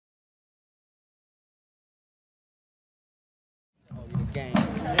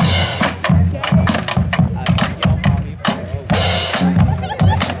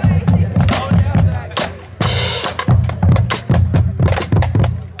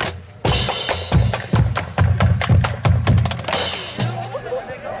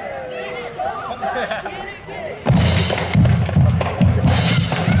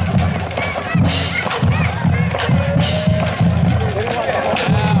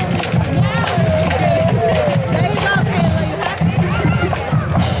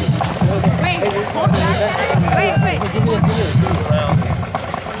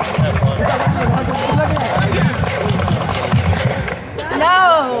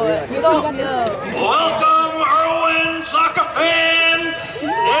Welcome, Erwin soccer fans!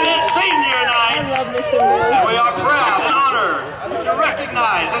 It is senior night, and we are proud and honored to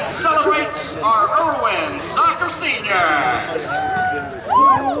recognize and celebrate our Erwin soccer seniors.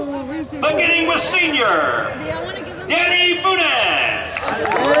 Beginning with senior, Danny Funes.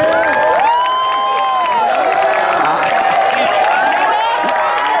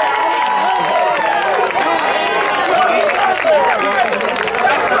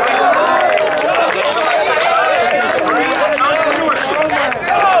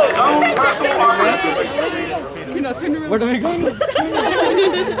 Where do we go?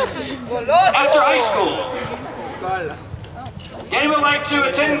 After high school, Danny would like to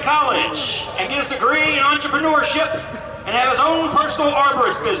attend college and get his degree in entrepreneurship and have his own personal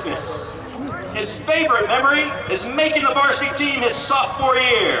arborist business. His favorite memory is making the varsity team his sophomore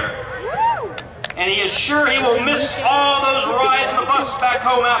year. And he is sure he will miss all those rides on the bus back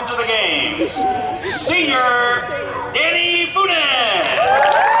home after the games. Senior Danny Funes.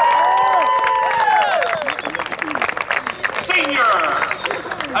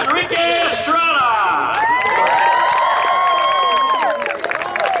 Enrique Estrada.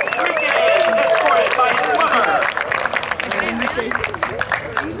 Enrique is escorted by his mother.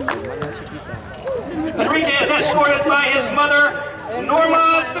 Enrique is escorted by his mother,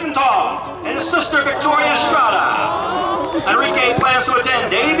 Norma Simtov, and his sister, Victoria Estrada. Enrique plans to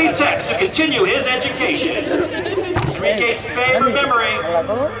attend AV Tech to continue his education. Enrique's favorite memory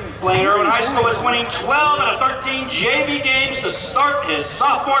playing Erwin High School is winning 12 out of 13 JV games to start his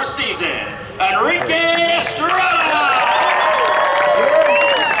sophomore season. Enrique Estrada!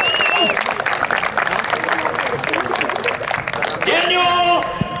 Daniel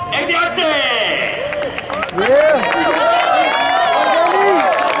Exiarte!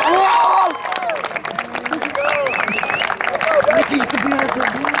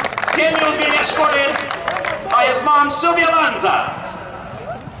 Daniel is being escorted by his mom, Sylvia Lanza.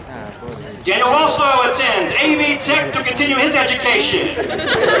 Daniel will also attend AV Tech to continue his education.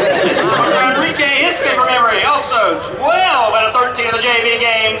 Enrique, his favorite memory, also 12 out of 13 of the JV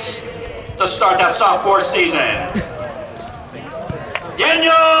games to start that sophomore season.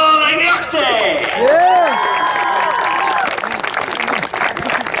 Daniel Exiarte!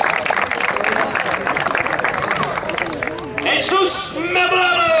 Jesus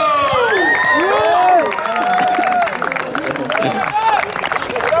Meblado!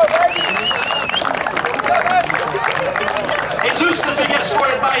 Jesus is being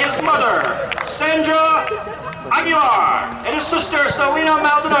escorted by his mother, Sandra Aguilar, and his sister, Selena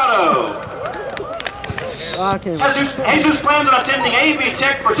Maldonado. Jesus plans on attending AV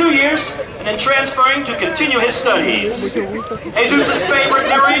Tech for 2 years and then transferring to continue his studies. Jesus' favorite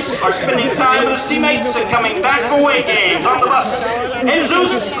memories are spending time with his teammates and coming back for away games on the bus.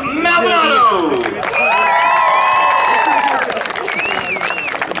 Jesus Maldonado!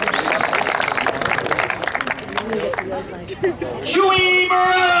 Chewy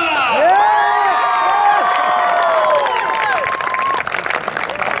Morella!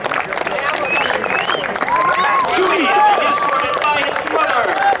 Chewy is escorted by his mother,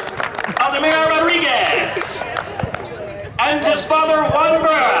 Aldemira Rodriguez, and his father, Juan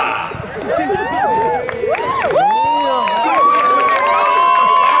Vera.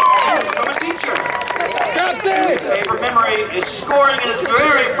 From a teacher. His favorite memory is scoring in his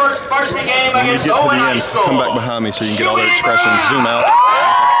very first varsity game against Erwin High School. Come back behind me so you can get all the expressions. Zoom out.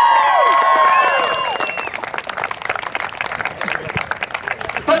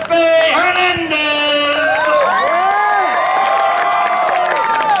 Pepe Hernandez.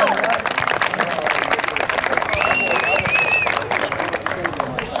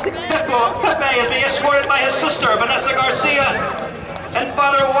 Pepe is being escorted by his sister, Vanessa Garcia, and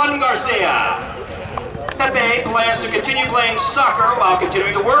father, Juan Garcia. Pepe plans to continue playing soccer while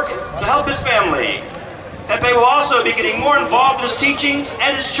continuing to work to help his family. Pepe will also be getting more involved in his teachings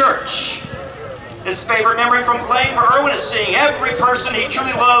and his church. His favorite memory from playing for Erwin is seeing every person he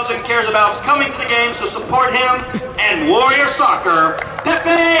truly loves and cares about coming to the games to support him and Warrior Soccer, Pepe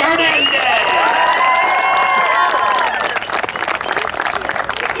Hernandez.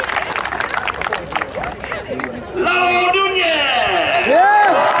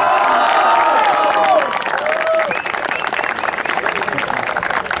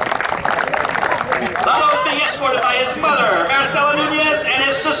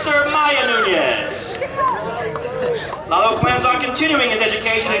 Lalo plans on continuing his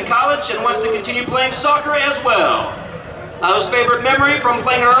education in college and wants to continue playing soccer as well. Lalo's favorite memory from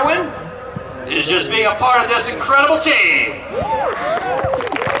playing Erwin is just being a part of this incredible team.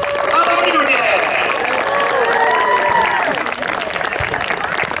 Lalo Nunez.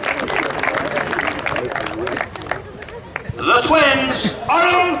 The twins,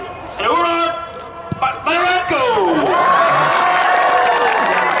 Artem and Ura Baranko.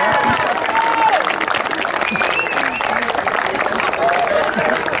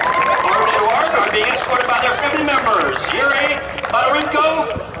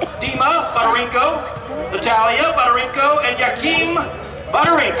 Dima Badorinko, Natalia Badorinko, and Yakim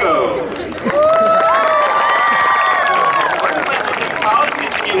Badorinko. Erwin played in college to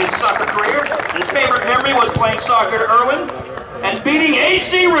continue his soccer career, and his favorite memory was playing soccer at Erwin and beating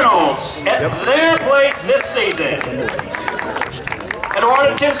AC Reynolds at their place this season.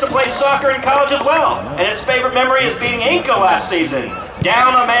 Eduardo intends to play soccer in college as well, and his favorite memory is beating Inca last season.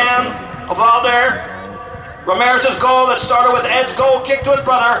 Down a man of Valder. Ramirez's goal that started with Ed's goal kick to his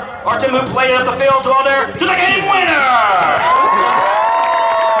brother, Artem, who played it up the field to Alder, to the game winner!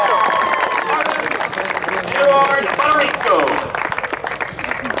 Eduardo Badorinko.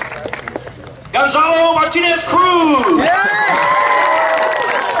 Gonzalo Martinez Cruz.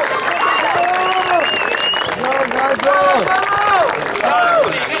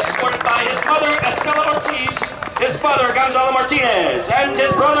 Escorted by his mother, Estela Ortiz, his father, Gonzalo Martinez, and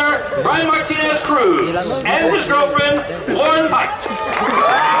his brother, Brian Martinez Cruz, and his girlfriend, Lauren Pike.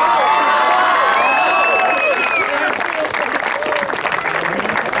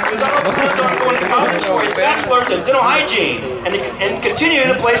 Gonzalo plans on going to college for his bachelor's in dental hygiene and continue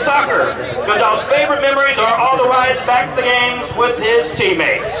to play soccer. Gonzalo's favorite memories are all the rides back to the games with his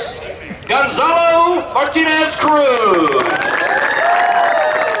teammates. Gonzalo Martinez Cruz.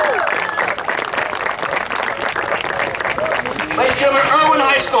 Ladies and gentlemen, Erwin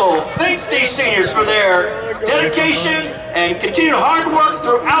High School thanks these seniors for their dedication and continued hard work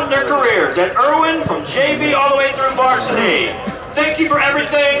throughout their careers at Erwin from JV all the way through varsity. Thank you for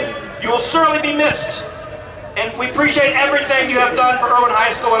everything. You will certainly be missed. And we appreciate everything you have done for Erwin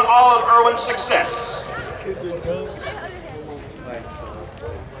High School and all of Erwin's success.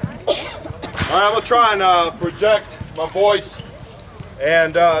 All right, I'm going to try and project my voice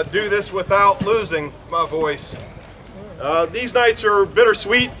and do this without losing my voice. These nights are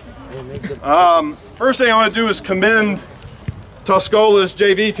bittersweet. First thing I want to do is commend Tuscola's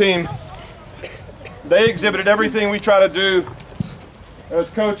JV team. They exhibited everything we try to do as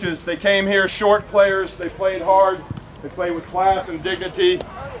coaches. They came here short players, they played hard, they played with class and dignity.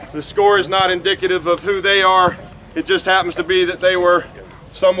 The score is not indicative of who they are. It just happens to be that they were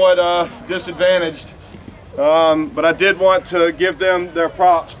somewhat disadvantaged. But I did want to give them their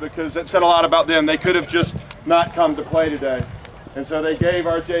props because it said a lot about them. They could have just not come to play today. And so they gave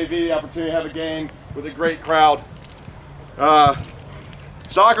our JV the opportunity to have a game with a great crowd.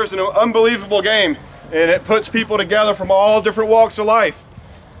 Soccer is an unbelievable game, and it puts people together from all different walks of life.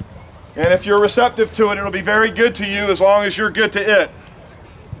 And if you're receptive to it, it'll be very good to you as long as you're good to it.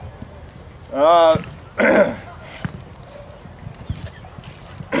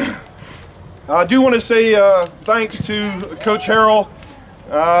 I do want to say thanks to Coach Harrell.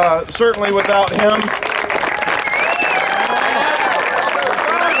 Certainly without him,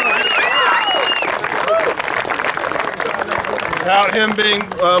 being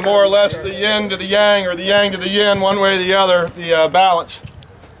more or less the yin to the yang, or the yang to the yin, one way or the other, the balance.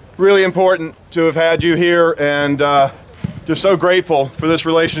 Really important to have had you here, and just so grateful for this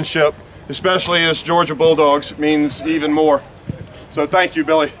relationship, especially as Georgia Bulldogs, means even more. So thank you,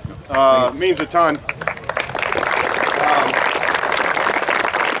 Billy. Means a ton.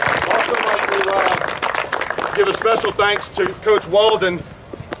 Also like to give a special thanks to Coach Walden,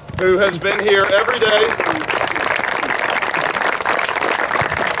 who has been here every day,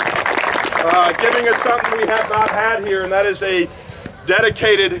 giving us something we have not had here, and that is a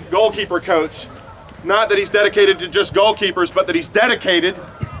dedicated goalkeeper coach. Not that he's dedicated to just goalkeepers, but that he's dedicated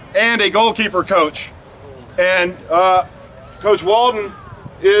and a goalkeeper coach. And Coach Walden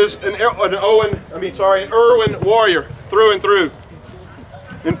is an Erwin warrior through and through.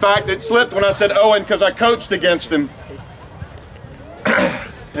 In fact, it slipped when I said Owen because I coached against him.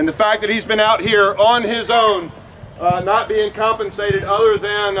 And the fact that he's been out here on his own, not being compensated other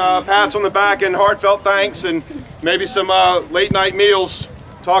than pats on the back and heartfelt thanks and maybe some late night meals,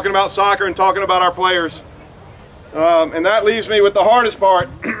 talking about soccer and talking about our players. And that leaves me with the hardest part,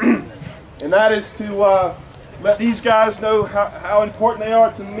 and that is to let these guys know how important they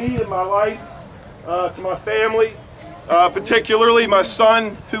are to me in my life, to my family, particularly my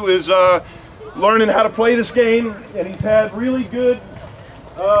son, who is learning how to play this game, and he's had really good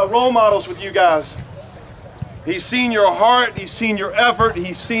role models with you guys. He's seen your heart, he's seen your effort,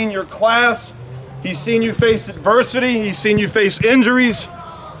 he's seen your class, he's seen you face adversity, he's seen you face injuries.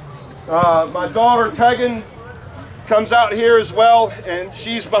 My daughter Tegan comes out here as well, and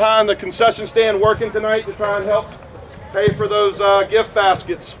she's behind the concession stand working tonight to try and help pay for those gift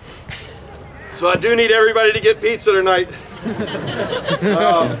baskets. So I do need everybody to get pizza tonight.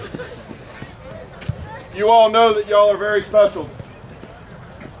 You all know that y'all are very special,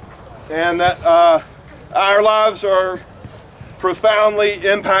 and that our lives are profoundly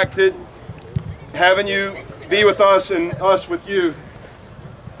impacted having you be with us and us with you.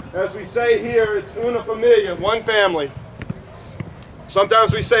 As we say here, it's una familia, one family.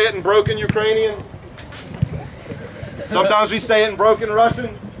 Sometimes we say it in broken Ukrainian. Sometimes we say it in broken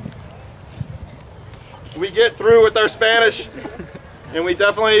Russian. We get through with our Spanish, and we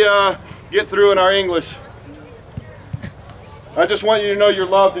definitely get through in our English. I just want you to know you're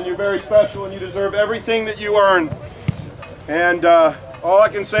loved and you're very special and you deserve everything that you earn. And all I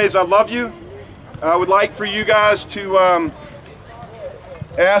can say is I love you. I would like for you guys to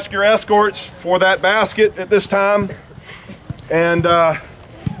ask your escorts for that basket at this time, and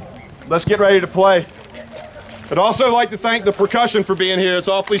let's get ready to play. I'd also like to thank the percussion for being here. It's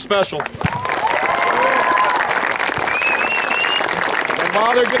awfully special. And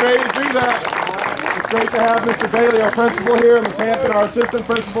while they're getting ready to do that, it's great to have Mr. Bailey, our principal here, and Ms. Hampton, our assistant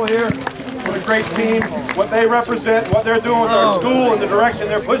principal here. What a great team, what they represent, what they're doing with our school, and the direction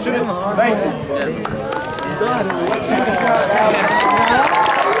they're pushing it. Thank you. Let's see this guy.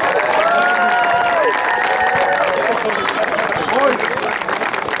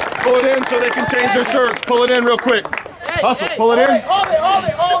 Pull it in so they can change their shirts. Pull it in real quick. Hustle, pull it in.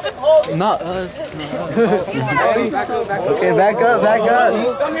 Hold it. Not us. Okay, back up.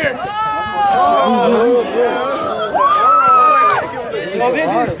 Come here. So this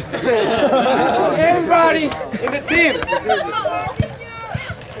is everybody in the team.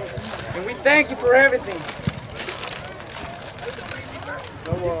 And we thank you for everything.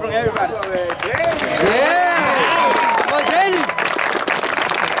 It's from everybody. Yeah! Come on, Danny!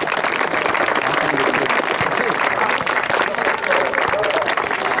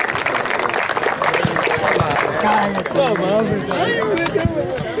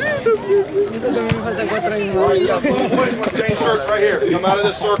 Change shirts right here. Come out of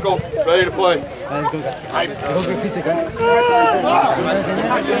this circle, ready to play.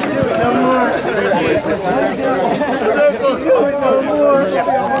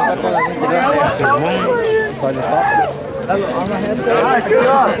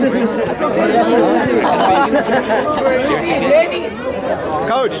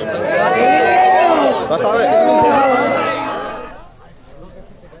 Coach, was dat weer?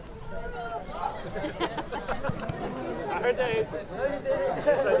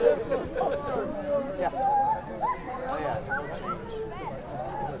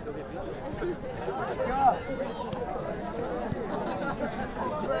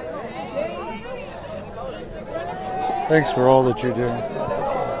 Thanks for all that you do.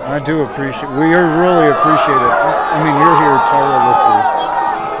 I do appreciate. We really appreciate it. I mean, you're here tirelessly.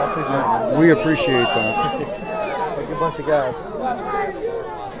 We appreciate that. Like a bunch of guys.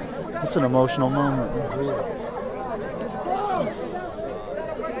 It's an emotional moment.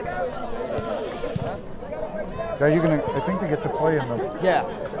 Yeah, you're gonna. I think they get to play in the. Yeah,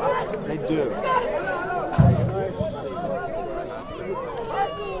 they do.